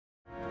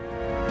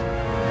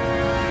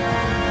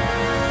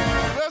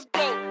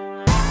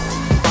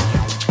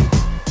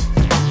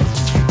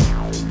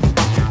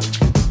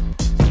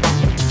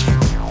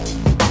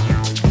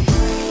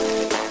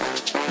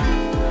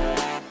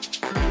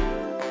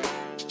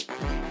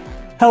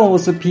Hello,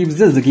 what's up peeps,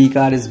 this is the Geek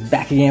Artist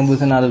back again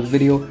with another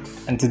video,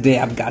 and today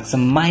I've got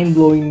some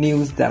mind-blowing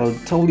news that'll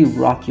totally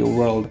rock your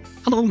world.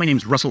 Hello, my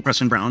name's Russell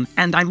Preston Brown,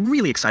 and I'm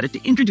really excited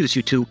to introduce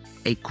you to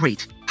a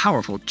great,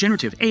 powerful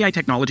generative AI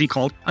technology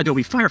called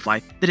Adobe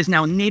Firefly that is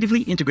now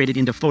natively integrated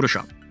into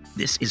Photoshop.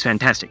 This is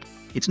fantastic.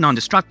 It's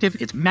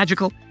non-destructive, it's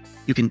magical,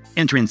 you can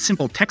enter in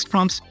simple text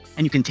prompts,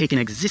 and you can take an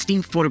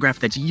existing photograph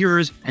that's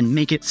yours and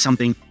make it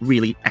something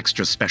really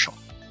extra special.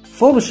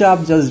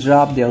 Photoshop just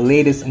dropped their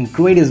latest and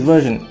greatest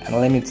version, and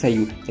let me tell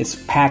you,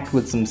 it's packed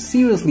with some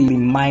seriously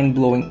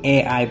mind-blowing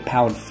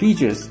AI-powered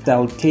features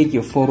that'll take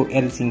your photo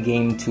editing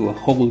game to a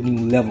whole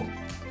new level.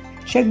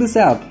 Check this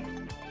out.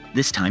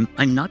 This time,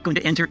 I'm not going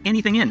to enter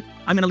anything in.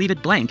 I'm going to leave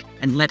it blank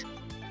and let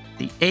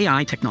the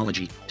AI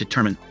technology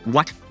determine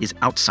what is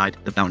outside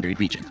the boundary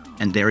region.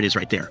 And there it is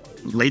right there.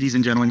 Ladies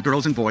and gentlemen,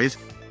 girls and boys,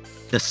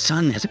 the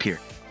sun has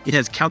appeared. It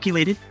has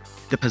calculated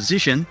the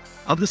position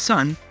of the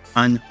sun.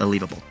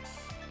 Unbelievable.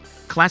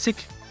 Classic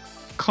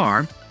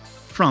car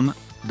from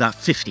the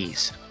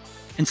 50s,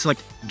 and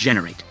select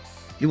Generate.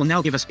 It will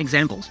now give us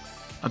examples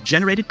of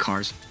generated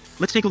cars.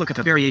 Let's take a look at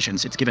the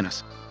variations it's given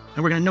us.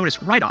 And we're going to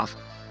notice right off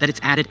that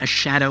it's added a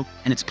shadow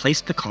and it's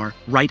placed the car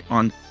right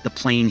on the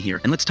plane here.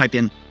 And let's type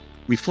in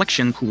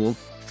reflection pool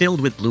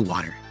filled with blue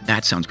water.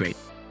 That sounds great.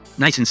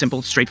 Nice and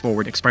simple,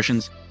 straightforward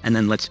expressions. And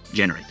then let's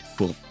generate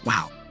pool.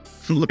 Wow,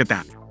 look at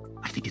that.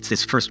 I think it's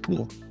this first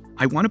pool.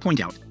 I want to point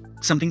out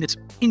something that's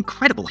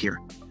incredible here.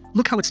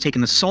 Look how it's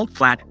taken the salt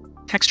flat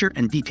texture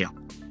and detail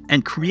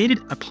and created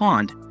a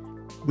pond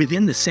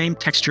within the same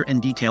texture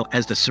and detail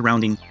as the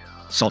surrounding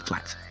salt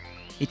flats.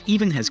 It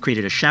even has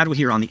created a shadow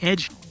here on the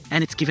edge,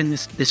 and it's given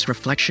this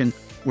reflection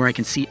where I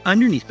can see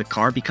underneath the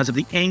car because of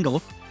the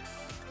angle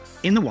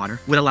in the water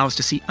would allow us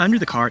to see under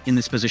the car in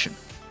this position.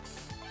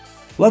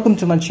 Welcome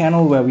to my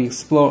channel where we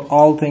explore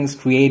all things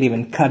creative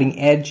and cutting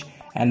edge,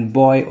 and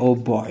boy oh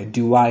boy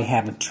do I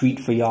have a treat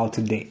for y'all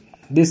today.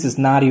 This is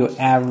not your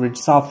average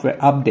software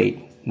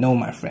update. No,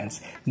 my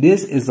friends,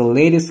 this is the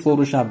latest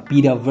Photoshop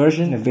beta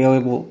version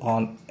available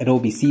on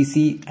Adobe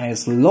CC, and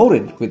it's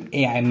loaded with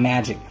AI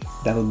magic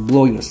that'll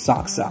blow your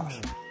socks off.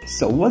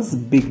 So what's the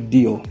big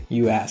deal,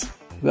 you ask?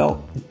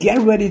 Well, get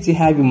ready to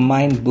have your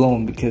mind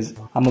blown, because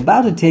I'm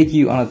about to take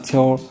you on a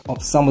tour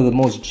of some of the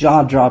most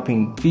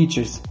jaw-dropping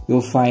features you'll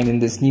find in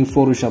this new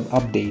Photoshop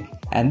update.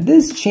 And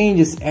this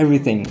changes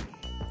everything: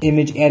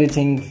 image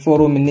editing,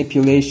 photo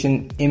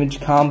manipulation,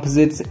 image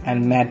composites,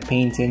 and matte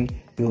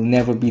painting will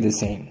never be the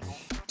same.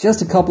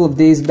 Just a couple of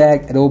days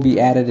back, Adobe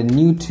added a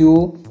new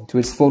tool to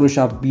its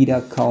Photoshop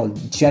beta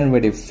called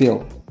Generative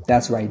Fil.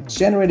 That's right,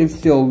 Generative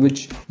Fil,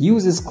 which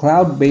uses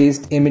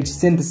cloud-based image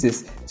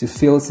synthesis to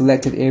fill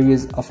selected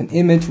areas of an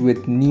image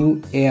with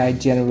new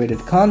AI-generated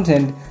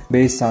content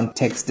based on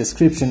text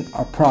description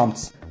or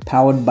prompts.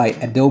 Powered by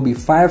Adobe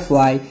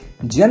Firefly,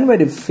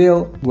 Generative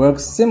Fil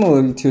works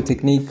similarly to a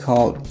technique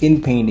called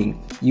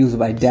inpainting, used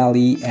by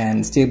DALL-E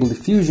and Stable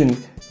Diffusion,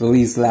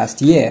 released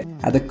last year.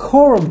 At the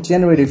core of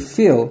Generative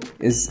Fil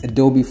is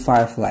Adobe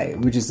Firefly,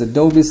 which is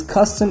Adobe's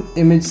custom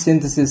image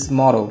synthesis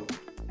model.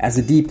 As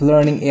a deep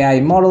learning AI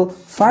model,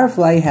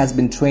 Firefly has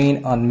been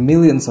trained on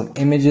millions of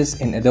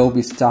images in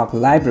Adobe's stock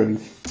library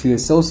to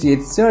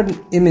associate certain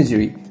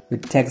imagery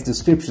with text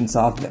descriptions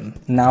of them.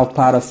 Now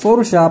part of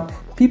Photoshop,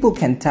 people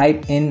can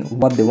type in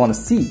what they want to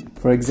see.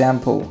 For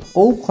example,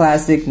 old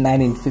classic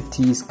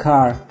 1950s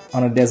car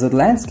on a desert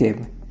landscape.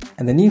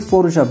 And the new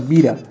Photoshop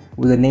beta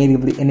with a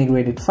natively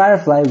integrated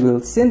Firefly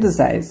will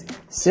synthesize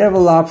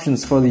several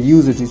options for the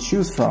user to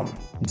choose from.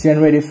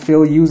 Generative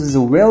Fil uses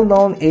a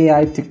well-known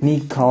AI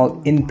technique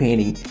called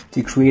inpainting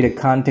to create a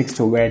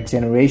context-aware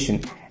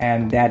generation,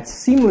 and that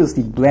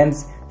seamlessly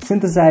blends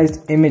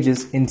synthesized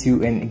images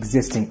into an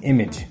existing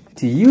image.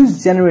 To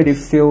use Generative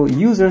Fil,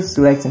 users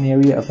select an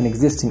area of an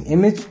existing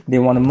image they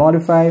want to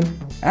modify.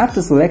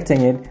 After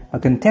selecting it, a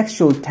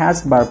contextual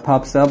taskbar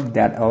pops up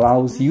that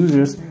allows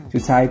users to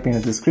type in a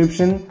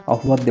description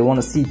of what they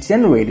want to see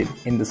generated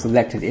in the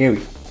selected area.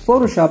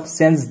 Photoshop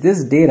sends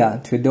this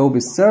data to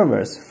Adobe's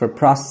servers for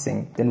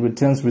processing, then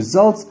returns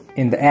results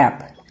in the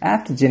app.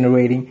 After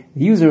generating,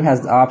 the user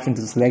has the option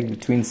to select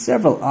between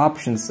several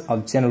options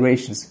of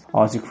generations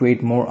or to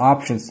create more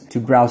options to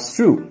browse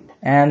through.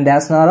 And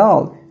that's not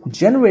all.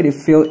 Generative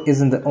Fil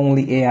isn't the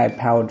only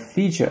AI-powered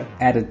feature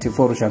added to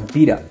Photoshop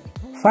beta.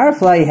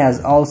 Firefly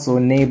has also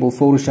enabled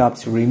Photoshop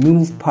to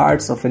remove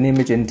parts of an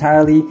image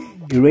entirely,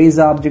 erase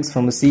objects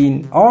from a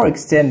scene, or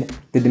extend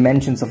the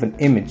dimensions of an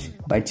image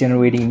by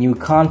generating new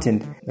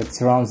content that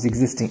surrounds the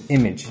existing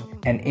image,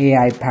 an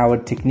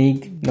AI-powered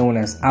technique known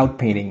as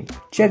outpainting.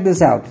 Check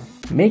this out.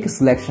 Make a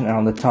selection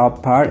around the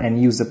top part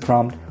and use the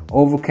prompt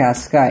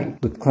overcast sky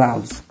with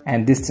clouds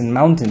and distant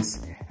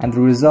mountains, and the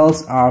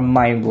results are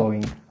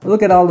mind-blowing.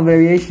 Look at all the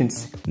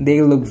variations.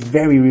 They look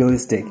very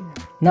realistic.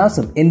 Now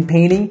some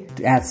inpainting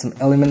to add some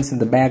elements in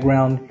the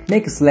background.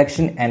 Make a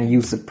selection and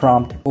use the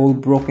prompt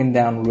old broken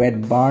down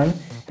red barn,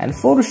 and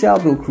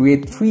Photoshop will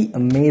create 3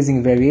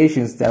 amazing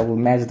variations that will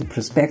match the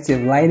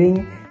perspective,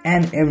 lighting,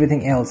 and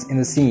everything else in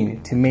the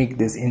scene to make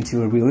this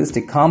into a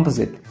realistic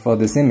composite for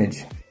this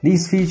image.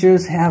 These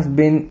features have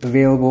been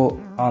available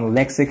on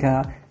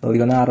Lexica,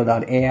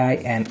 Leonardo.ai,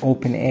 and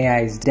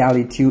OpenAI's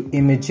DALL-E 2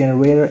 image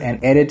generator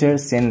and editor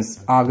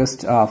since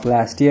August of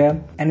last year,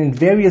 and in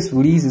various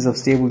releases of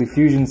Stable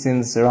Diffusion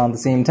since around the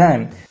same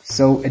time.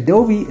 So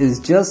Adobe is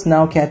just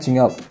now catching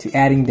up to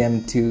adding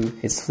them to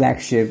its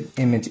flagship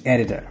image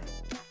editor.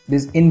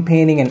 This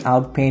in-painting and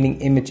out-painting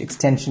image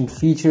extension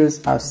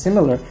features are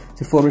similar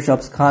to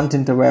Photoshop's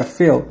content-aware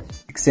fill,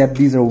 except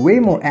these are way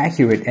more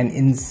accurate and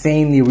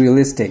insanely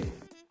realistic.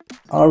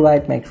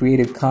 Alright my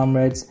creative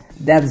comrades,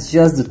 that's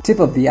just the tip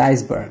of the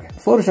iceberg.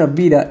 Photoshop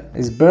Beta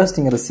is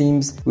bursting at the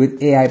seams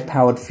with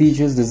AI-powered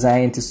features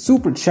designed to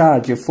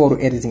supercharge your photo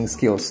editing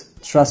skills.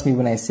 Trust me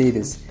when I say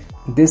this.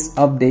 This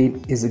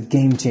update is a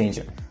game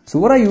changer. So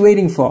what are you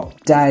waiting for?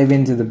 Dive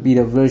into the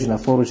beta version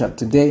of Photoshop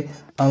today,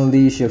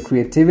 unleash your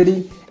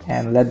creativity,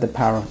 and let the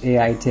power of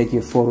AI take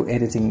your photo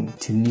editing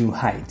to new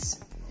heights.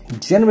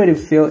 Generative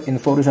Fil in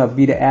Photoshop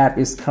Beta app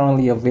is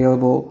currently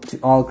available to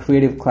all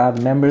Creative Cloud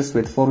members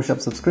with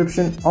Photoshop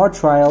subscription or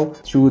trial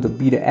through the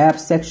Beta app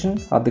section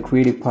of the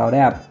Creative Cloud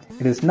app.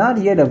 It is not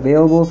yet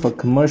available for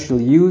commercial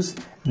use,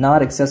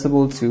 not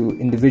accessible to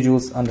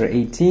individuals under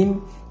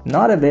 18,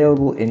 not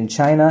available in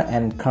China,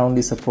 and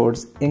currently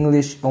supports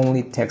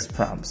English-only text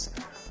prompts.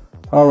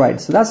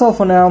 Alright, so that's all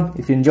for now.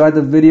 If you enjoyed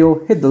the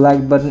video, hit the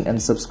like button and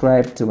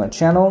subscribe to my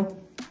channel.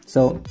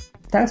 So,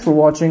 thanks for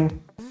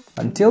watching.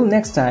 Until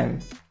next time,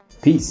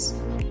 peace.